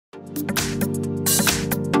Welcome,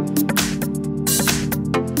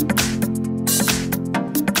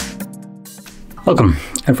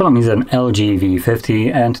 in front of me is an LG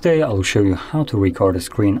V50 and today I'll show you how to record a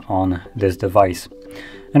screen on this device.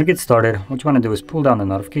 And to get started, what you want to do is pull down the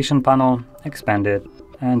notification panel, expand it,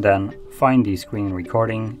 and then find the screen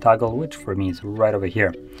recording toggle, which for me is right over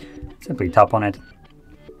here. Simply tap on it.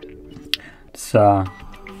 Let's do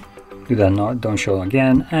that, don't show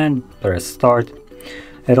again, and press start.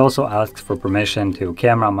 It also asks for permission to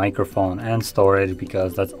camera, microphone, and storage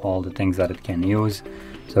because that's all the things that it can use.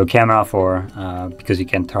 So camera for because you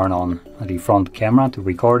can turn on the front camera to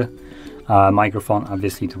record, microphone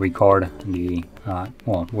obviously to record the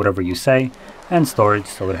well, whatever you say, and storage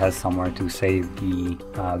so it has somewhere to save the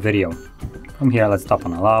video. From here, let's tap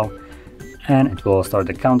on allow, and it will start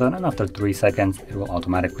the countdown, and after 3 seconds it will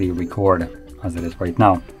automatically record as it is right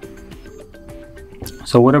now.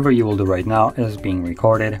 So whatever you will do right now is being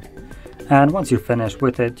recorded, and once you're finished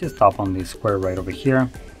with it, just tap on the square right over here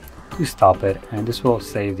to stop it, and this will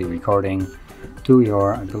save the recording to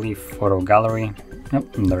your, I believe, photo gallery.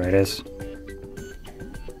 Yep, and there it is.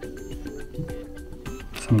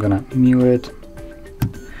 So I'm gonna mute it,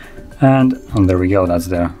 and there we go, that's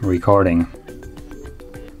the recording.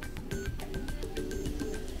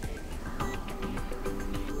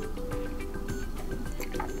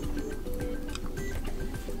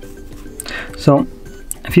 So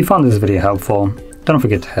if you found this video helpful, don't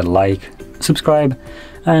forget to hit like, subscribe,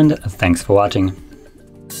 and thanks for watching.